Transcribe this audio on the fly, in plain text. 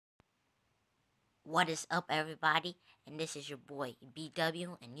What is up, everybody? And this is your boy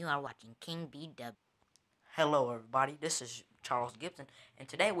BW, and you are watching King BW. Hello, everybody. This is Charles Gibson, and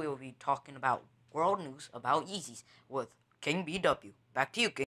today we will be talking about world news about Yeezys with King BW. Back to you,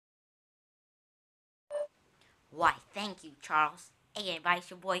 King. Why, thank you, Charles. Hey, everybody, it's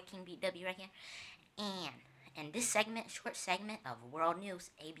your boy King BW right here. And in this short segment of World News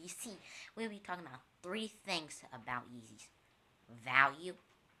ABC, we'll be talking about three things about Yeezys: value,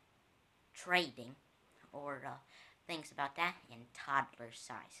 trading, or things about that, and toddler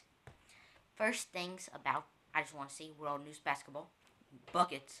size. First things about, I just want to see World News Basketball.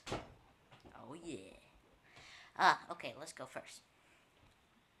 Buckets. Oh, yeah. Okay, let's go first.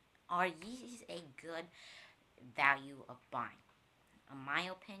 Are Yeezys a good value of buying? In my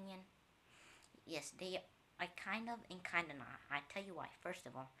opinion, yes, they are kind of and kind of not. I tell you why. First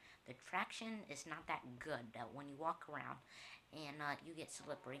of all, the traction is not that good that when you walk around and you get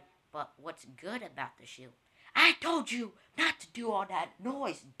slippery. But what's good about the shoe? I told you not to do all that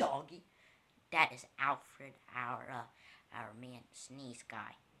noise, doggy. That is Alfred, our man sneeze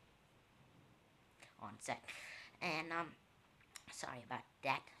guy on set. And sorry about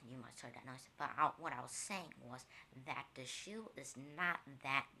that. You must heard that noise. But what I was saying was that the shoe is not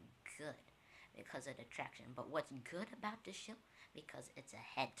that good because of the traction. But what's good about the shoe? Because it's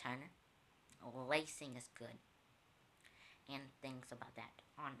a head turner. Lacing is good. And things about that.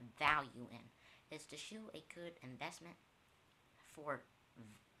 On value end, is the shoe a good investment for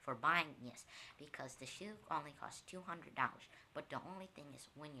buying? Yes, because the shoe only costs $200. But the only thing is,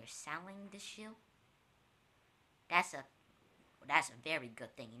 when you're selling the shoe, that's a very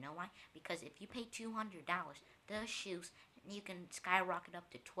good thing. You know why? Because if you pay $200, those shoes, you can skyrocket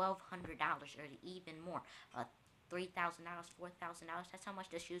up to $1,200 or even more. $3,000, $4,000. That's how much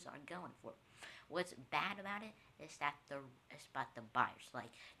the shoes are going for. What's bad about it is that it's about the buyers.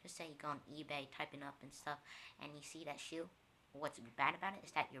 Like, just say you go on eBay, typing up and stuff, and you see that shoe. What's bad about it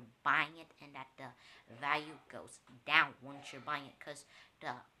is that you're buying it and that the value goes down once you're buying it, because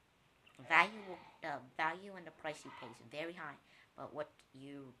the value and the price you pay is very high, but what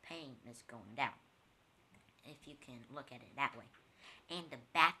you're paying is going down, if you can look at it that way. And the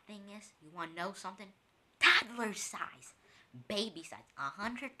bad thing is, you want to know something? Toddler size, baby size,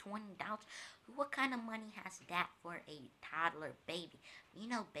 $120. What kind of money has that for a toddler baby? You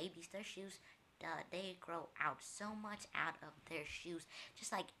know, babies, their shoes, they grow out so much out of their shoes,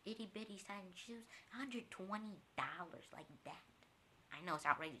 just like itty bitty size shoes. $120, like that. I know it's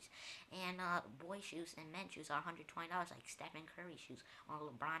outrageous. And boy shoes and men's shoes are $120, like Stephen Curry shoes or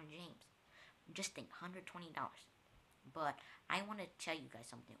LeBron James. Just think, $120. But I want to tell you guys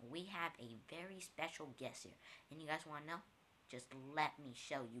something. We have a very special guest here, and you guys want to know? Just let me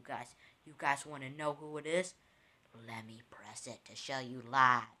show you guys. You guys want to know who it is? Let me press it to show you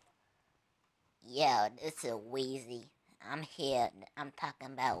live. Yo, this is Wezzy. I'm here. I'm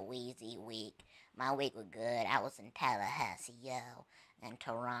talking about Wezzy week. My week was good. I was in Tallahassee, yo, in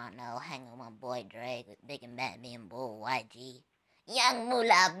Toronto, hanging with my boy Drake, with Big and Batman and Bull YG. Young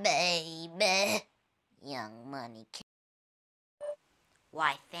Moolah, baby. Young Money.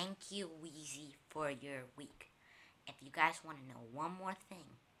 Why, thank you, Wezzy, for your week. If you guys want to know one more thing,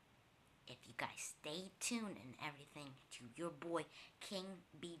 if you guys stay tuned and everything to your boy King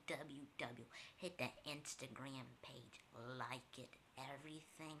BWW, hit the Instagram page, like it,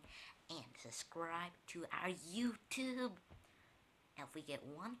 everything, and subscribe to our YouTube. And if we get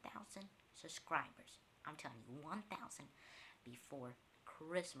 1,000 subscribers, I'm telling you, 1,000 before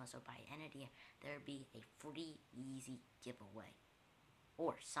Christmas or by the end of the year, there'll be a free Yeezy giveaway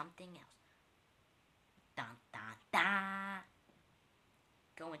or something else. Dun dun dun.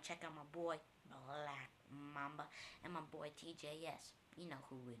 Go and check out my boy Black Mamba and my boy TJS. You know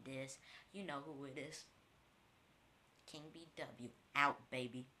who it is. You know who it is. King BW out,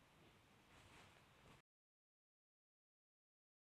 baby.